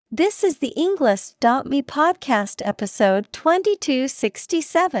This is the English.me podcast episode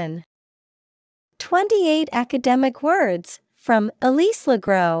 2267. 28 academic words from Elise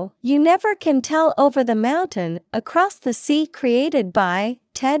LeGrow. You never can tell over the mountain, across the sea, created by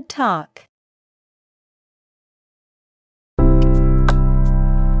TED Talk.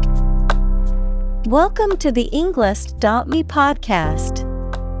 Welcome to the English.me podcast.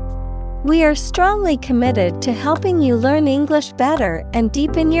 We are strongly committed to helping you learn English better and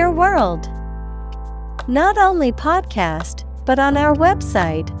deepen your world. Not only podcast, but on our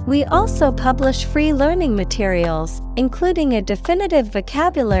website, we also publish free learning materials, including a definitive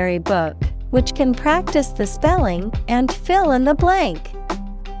vocabulary book, which can practice the spelling and fill in the blank.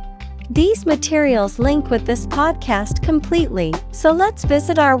 These materials link with this podcast completely, so let's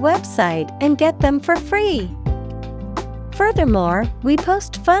visit our website and get them for free. Furthermore, we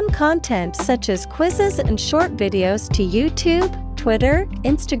post fun content such as quizzes and short videos to YouTube, Twitter,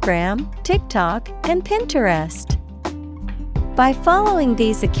 Instagram, TikTok, and Pinterest. By following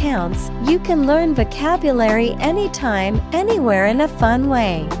these accounts, you can learn vocabulary anytime, anywhere in a fun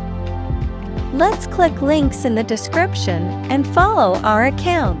way. Let's click links in the description and follow our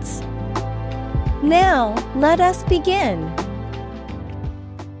accounts. Now, let us begin.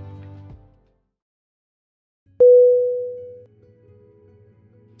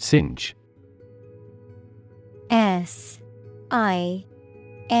 Singe. S-I-N-G-E.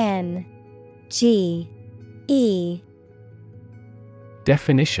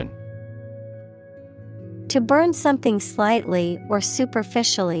 Definition: to burn something slightly or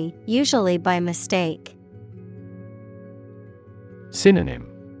superficially, usually by mistake. Synonym: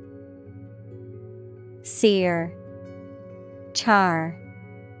 sear, char,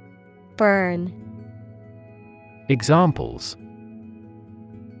 burn. Examples: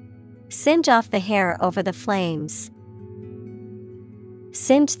 singe off the hair over the flames.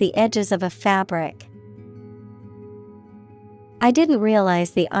 Singe the edges of a fabric. I didn't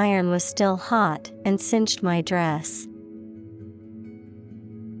realize the iron was still hot and singed my dress.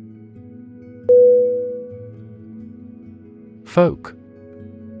 Folk.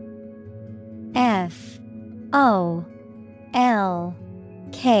 F-O-L-K.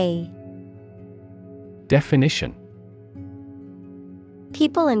 Definition: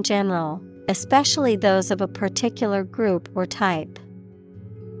 people in general, especially those of a particular group or type.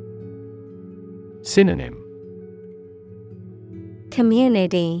 Synonym: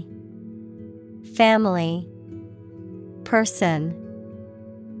 community, family, person.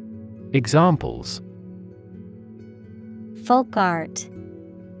 Examples: folk art.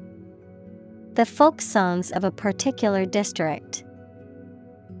 The folk songs of a particular district.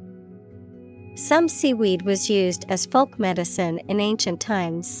 Some seaweed was used as folk medicine in ancient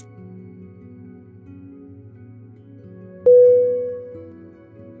times.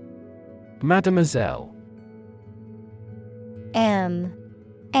 Mademoiselle.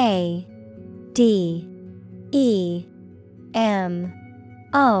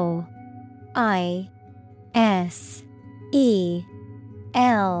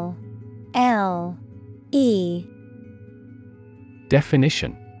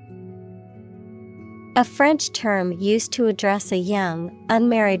 Definition: a French term used to address a young,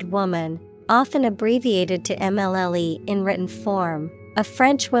 unmarried woman, often abbreviated to MLLE in written form. A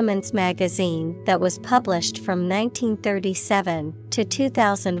French women's magazine that was published from 1937 to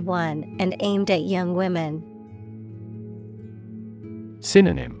 2001 and aimed at young women.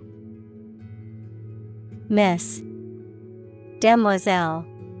 Synonym: miss, demoiselle,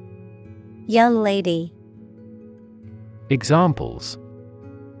 young lady. Examples: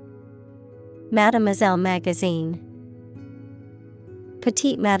 Mademoiselle magazine.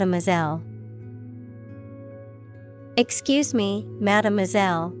 Petite mademoiselle. Excuse me,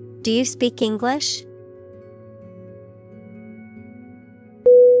 mademoiselle, do you speak English?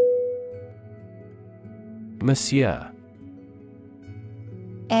 Monsieur.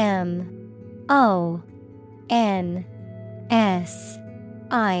 M-O-N-S-I-E-U-R.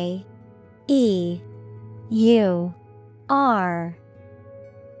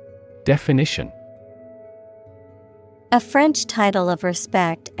 Definition: a French title of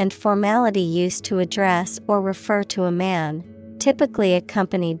respect and formality used to address or refer to a man, typically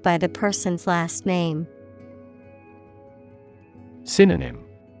accompanied by the person's last name. Synonym: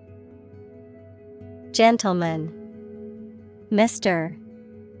 gentleman, Mr.,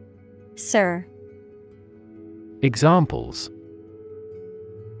 Sir. Examples: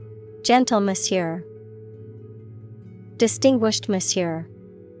 gentle monsieur, distinguished monsieur.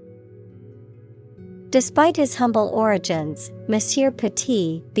 Despite his humble origins, Monsieur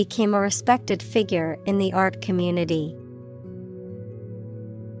Petit became a respected figure in the art community.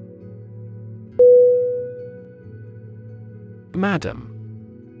 Madam.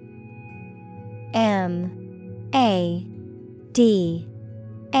 M-A-D-A-M.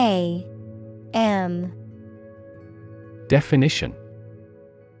 Definition: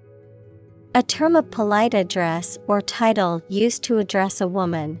 a term of polite address or title used to address a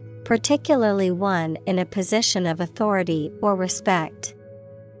woman, particularly one in a position of authority or respect.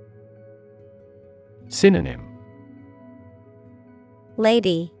 Synonym: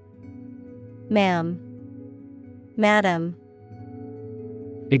 Lady, ma'am, madam.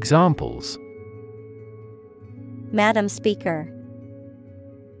 Examples: Madam Speaker,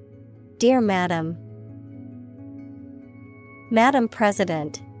 Dear Madam. Madam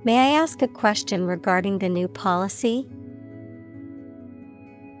President, may I ask a question regarding the new policy?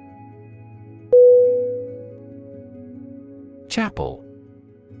 Chapel.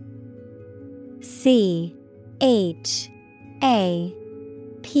 C-H-A-P-E-L.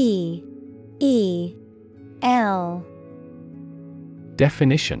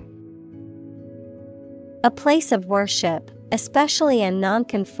 Definition: a place of worship, especially a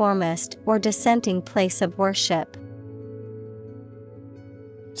nonconformist or dissenting place of worship.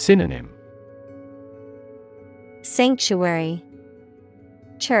 Synonym: sanctuary,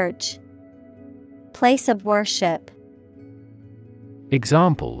 church, place of worship.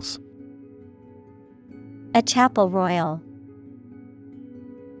 Examples: a chapel royal,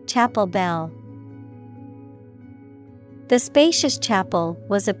 chapel bell. The spacious chapel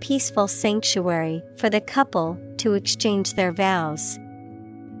was a peaceful sanctuary for the couple to exchange their vows.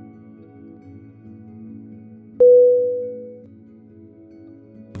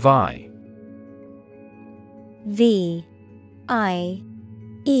 Vi. V-I-E.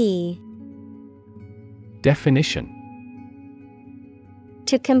 Definition: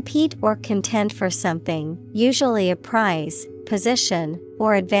 to compete or contend for something, usually a prize, position,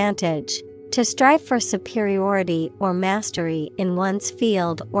 or advantage. To strive for superiority or mastery in one's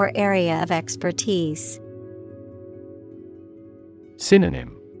field or area of expertise.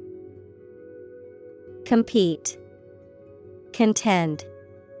 Synonym: compete, contend,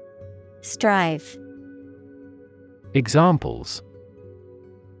 strive. Examples: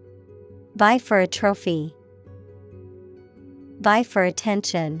 vie for a trophy, vie for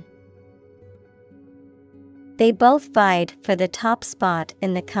attention. They both vied for the top spot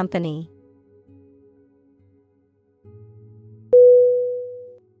in the company.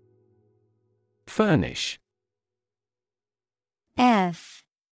 Furnish. F-U-R-N-I-S-H.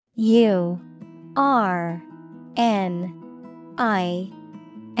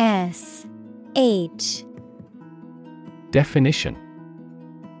 Definition: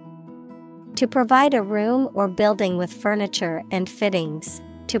 to provide a room or building with furniture and fittings,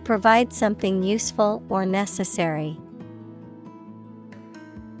 to provide something useful or necessary.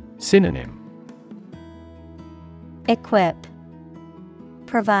 Synonym: equip,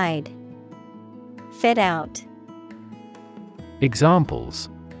 provide, fit out. Examples: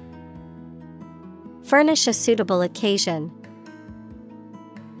 furnish a suitable occasion,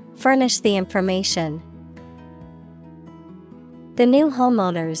 furnish the information. The new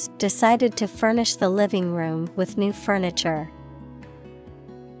homeowners decided to furnish the living room with new furniture.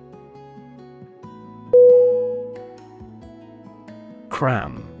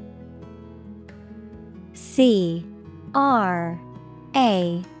 Cram. C-R-A-M.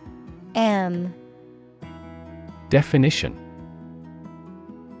 Definition: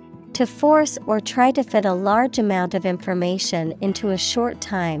 to force or try to fit a large amount of information into a short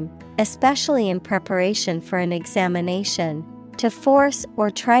time, especially in preparation for an examination. To force or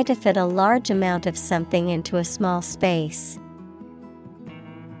try to fit a large amount of something into a small space.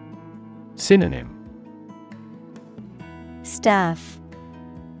 Synonym: stuff,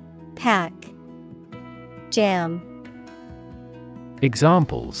 pack, jam.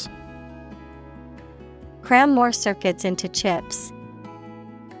 Examples: cram more circuits into chips.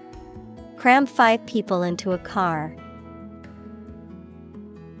 Cram 5 people into a car.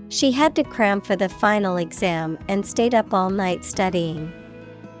 She had to cram for the final exam and stayed up all night studying.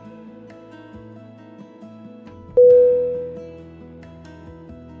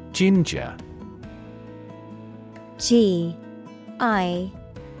 Ginger. G-I-N-G-E-R.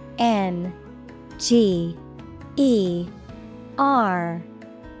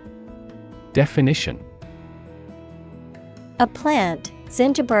 Definition: a plant,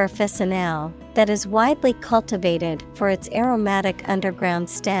 Zingiber officinale, that is widely cultivated for its aromatic underground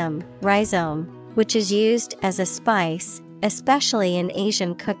stem, rhizome, which is used as a spice, especially in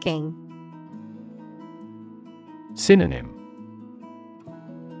Asian cooking. Synonym: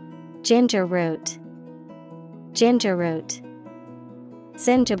 ginger root, ginger root,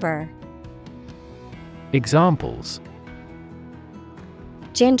 zingiber. Examples: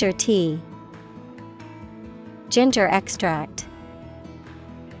 Ginger tea. Ginger extract.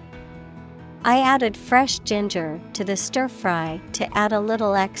 I added fresh ginger to the stir fry to add a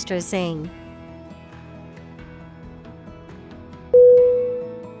little extra zing.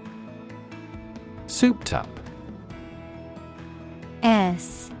 Souped up.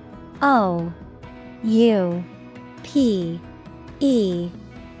 SOUPED.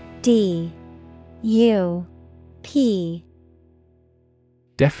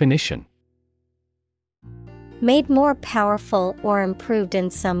 Definition. Made more powerful or improved in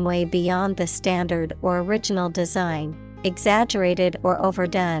some way beyond the standard or original design, exaggerated or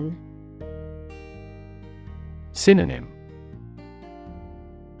overdone. Synonym.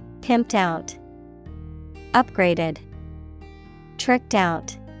 Pimped out, upgraded, tricked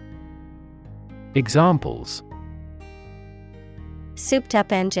out. Examples. Souped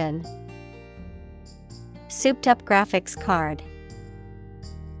up engine. Souped up graphics card.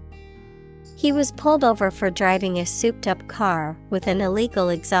 He was pulled over for driving a souped-up car with an illegal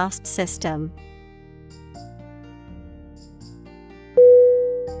exhaust system.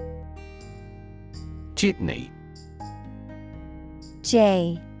 Jitney.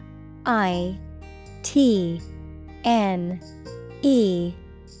 JITNEY.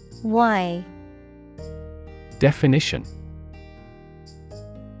 Definition.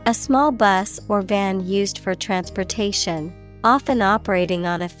 A small bus or van used for transportation, often operating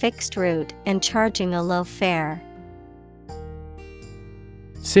on a fixed route and charging a low fare.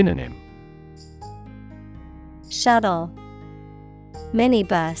 Synonym. Shuttle,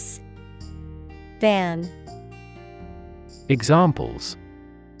 minibus, van. Examples.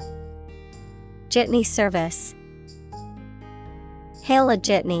 Jitney service. Hail a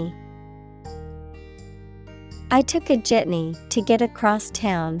jitney. I took a jitney to get across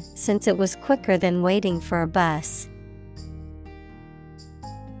town since it was quicker than waiting for a bus.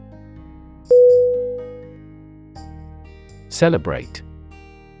 Celebrate.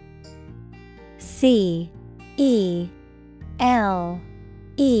 CELEBRATE.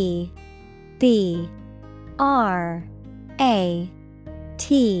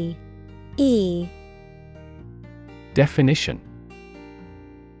 Definition.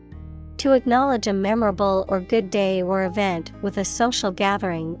 To acknowledge a memorable or good day or event with a social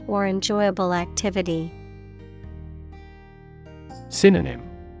gathering or enjoyable activity. Synonym.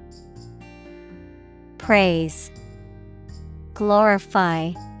 Praise,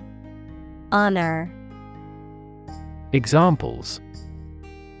 glorify, honor. Examples.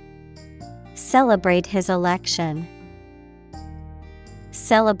 Celebrate his election.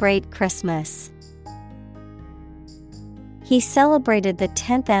 Celebrate Christmas. He celebrated the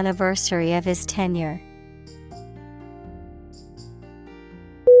 10th anniversary of his tenure.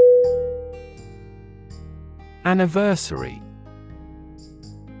 Anniversary.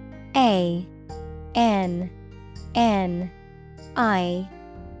 ANNIVERSARY.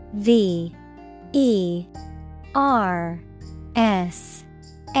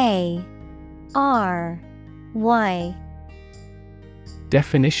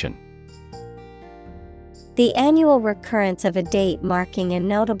 Definition. The annual recurrence of a date marking a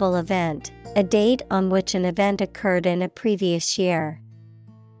notable event, a date on which an event occurred in a previous year.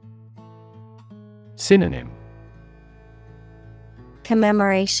 Synonym.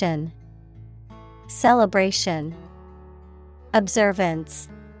 Commemoration, celebration, observance.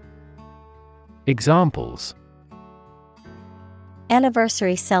 Examples.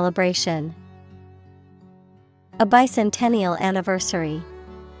 Anniversary celebration. A bicentennial anniversary.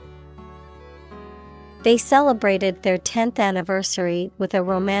 They celebrated their 10th anniversary with a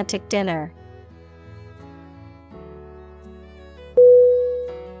romantic dinner.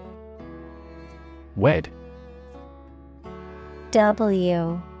 Wed.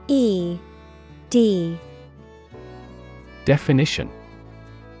 WED. Definition.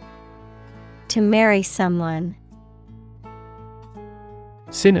 To marry someone.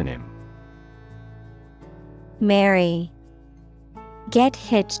 Synonym. Marry. Get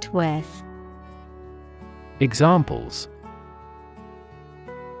hitched with. Examples.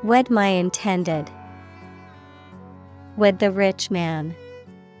 Wed my intended. Wed the rich man.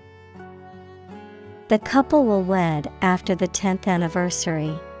 The couple will wed after the 10th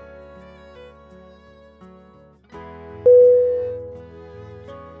anniversary.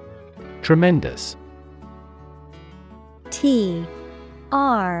 Tremendous. TREMENDOUS.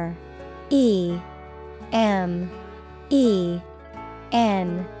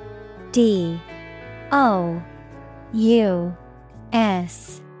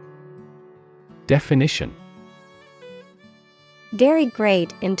 Definition. Very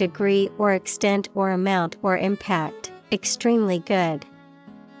great in degree or extent or amount or impact, extremely good.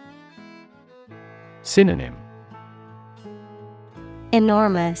 Synonym: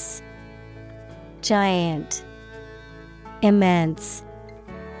 enormous, giant, immense.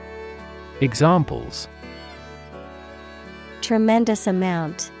 Examples: tremendous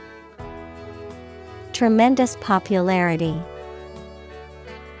amount, tremendous popularity.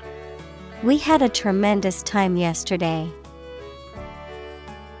 We had a tremendous time yesterday.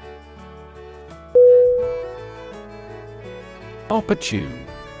 Opportune.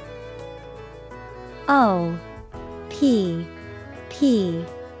 O P P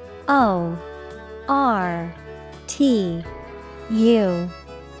O R T U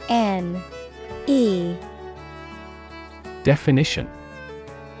N E. Definition: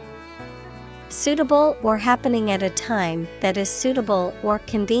 suitable or happening at a time that is suitable or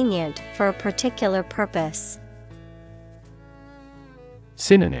convenient for a particular purpose.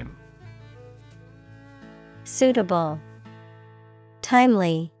 Synonym: Suitable,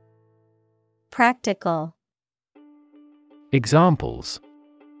 timely, practical. Examples: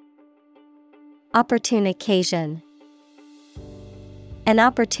 opportune occasion, an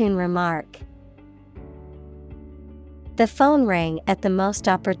opportune remark. The phone rang at the most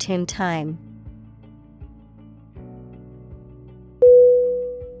opportune time.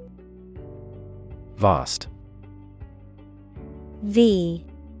 Vast. V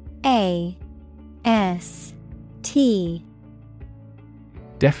A S T.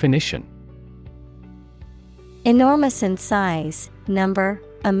 Definition: enormous in size, number,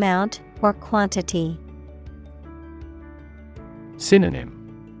 amount, or quantity. Synonym: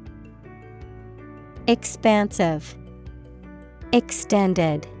 expansive,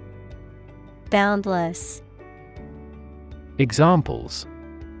 extended, boundless. Examples: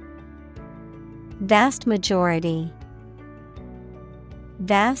 vast majority,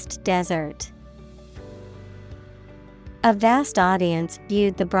 vast desert. A vast audience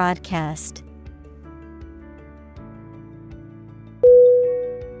viewed the broadcast.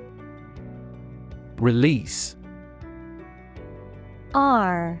 Release.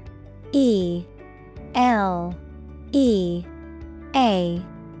 R E L E A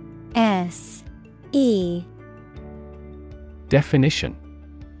S E. Definition: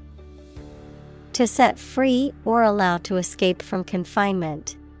 to set free or allow to escape from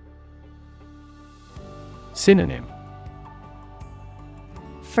confinement. Synonym: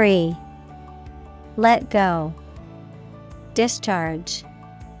 free, let go, discharge.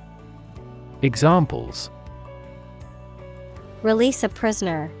 Examples: release a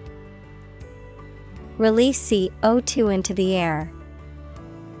prisoner, release CO2 into the air.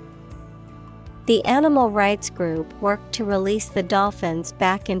 The animal rights group worked to release the dolphins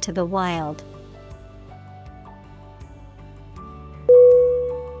back into the wild.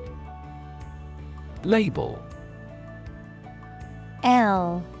 Label.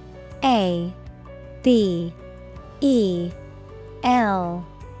 L A B E L.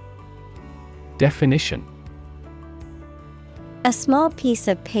 Definition: a small piece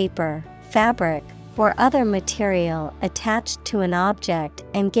of paper, fabric, or other material attached to an object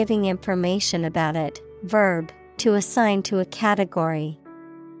and giving information about it. Verb, to assign to a category.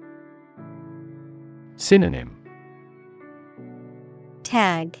 Synonym: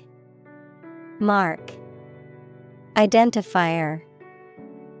 tag, mark, identifier.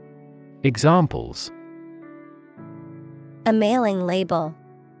 Examples: a mailing label.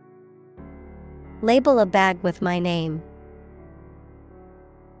 Label a bag with my name.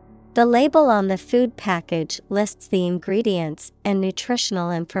 The label on the food package lists the ingredients and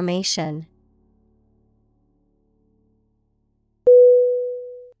nutritional information.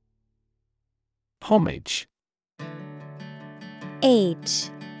 Homage.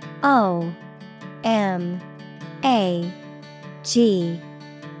 H O M A G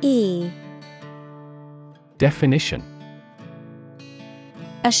E. Definition: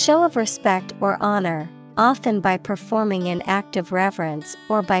 a show of respect or honor, often by performing an act of reverence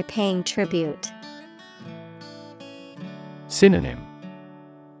or by paying tribute. Synonym: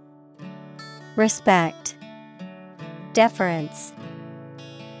 respect, deference,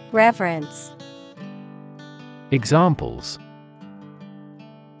 reverence. Examples: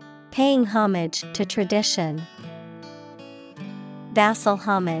 paying homage to tradition, vassal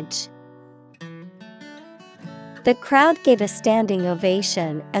homage. The crowd gave a standing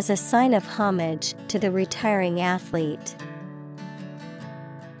ovation as a sign of homage to the retiring athlete.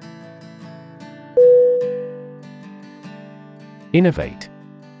 Innovate.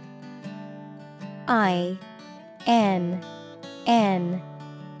 I N N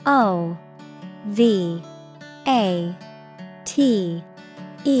O V A T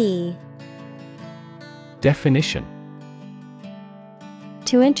E. Definition: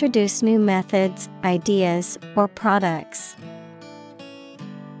 To introduce new methods, ideas, or products.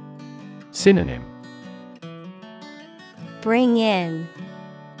 Synonym: Bring in,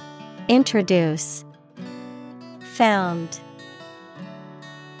 introduce, found.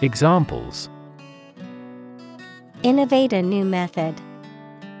 Examples: Innovate a new method.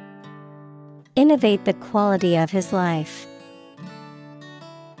 Innovate the quality of his life.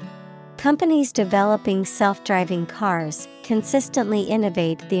 Companies developing self-driving cars consistently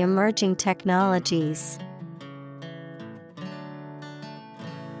innovate the emerging technologies.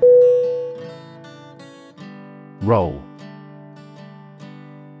 Roll.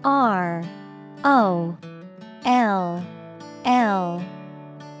 R-O-L-L.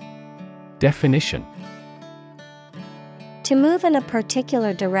 Definition: To move in a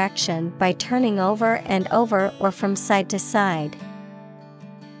particular direction by turning over and over or from side to side.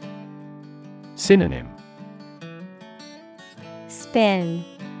 Synonym: Spin,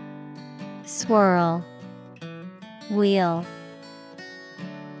 swirl, wheel.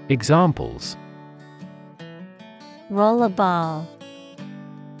 Examples: Roll a ball.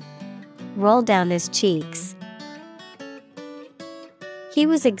 Roll down his cheeks. He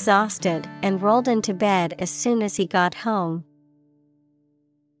was exhausted and rolled into bed as soon as he got home.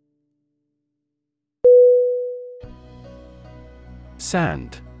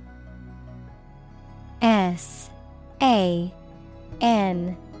 Sand. S-A-N-D.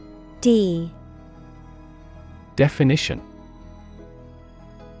 Definition: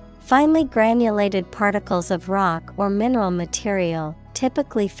 Finely granulated particles of rock or mineral material,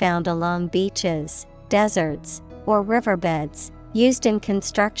 typically found along beaches, deserts, or riverbeds, used in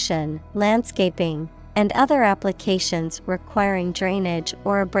construction, landscaping, and other applications requiring drainage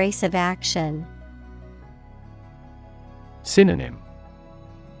or abrasive action. Synonym: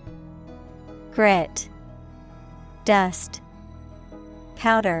 Grit, dust,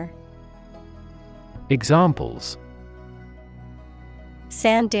 powder. Examples: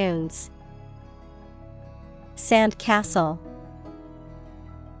 Sand dunes, sand castle.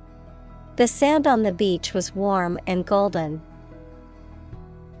 The sand on the beach was warm and golden.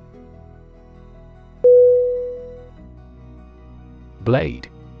 Blade.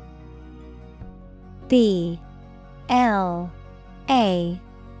 B-L-A-D-E.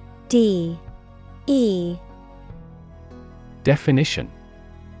 Definition: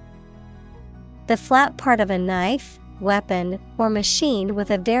 The flat part of a knife, weapon, or machine with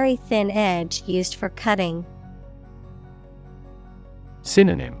a very thin edge used for cutting.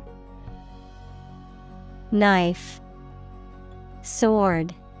 Synonym: Knife,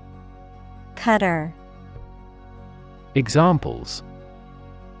 sword, cutter. Examples: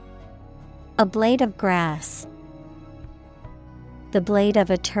 A blade of grass. The blade of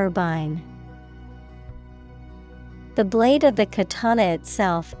a turbine. The blade of the katana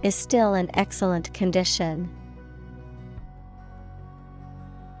itself is still in excellent condition.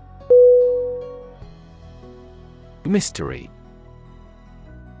 Mystery.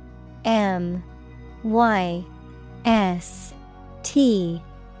 M-Y-S-T-E-R-Y.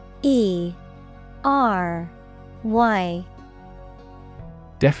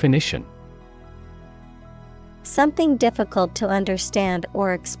 Definition: Something difficult to understand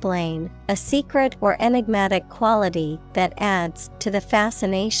or explain, a secret or enigmatic quality that adds to the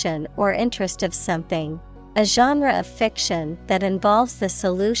fascination or interest of something. A genre of fiction that involves the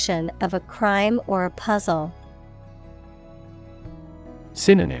solution of a crime or a puzzle.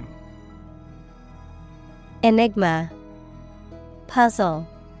 Synonym: Enigma, puzzle,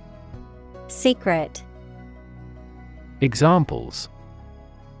 secret. Examples: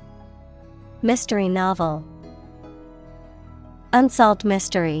 Mystery novel. Unsolved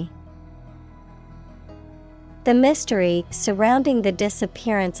mystery. The mystery surrounding the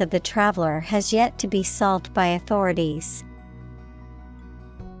disappearance of the traveler has yet to be solved by authorities.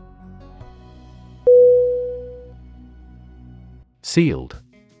 Sealed.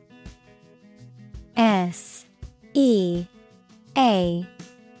 S-E-A-L-E-D.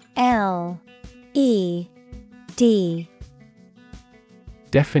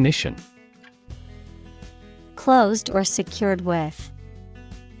 Definition: Closed or secured with.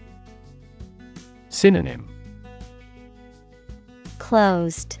 Synonym: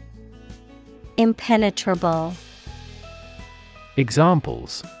 Closed, impenetrable.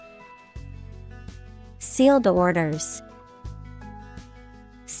 Examples: Sealed orders.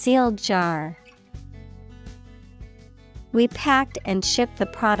 Sealed jar. We packed and shipped the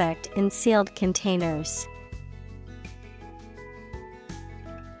product in sealed containers.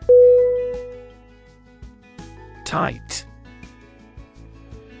 Tight.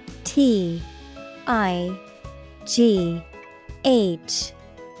 T-I-G-H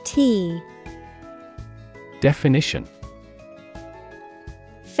T. Definition: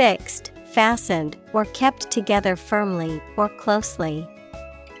 Fixed, fastened, or kept together firmly or closely.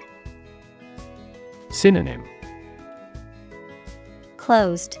 Synonym: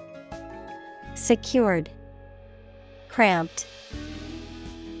 Closed, secured, cramped.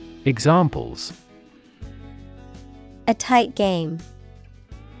 Examples: A tight game.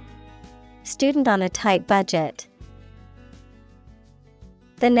 Student on a tight budget.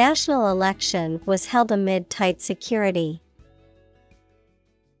 The national election was held amid tight security.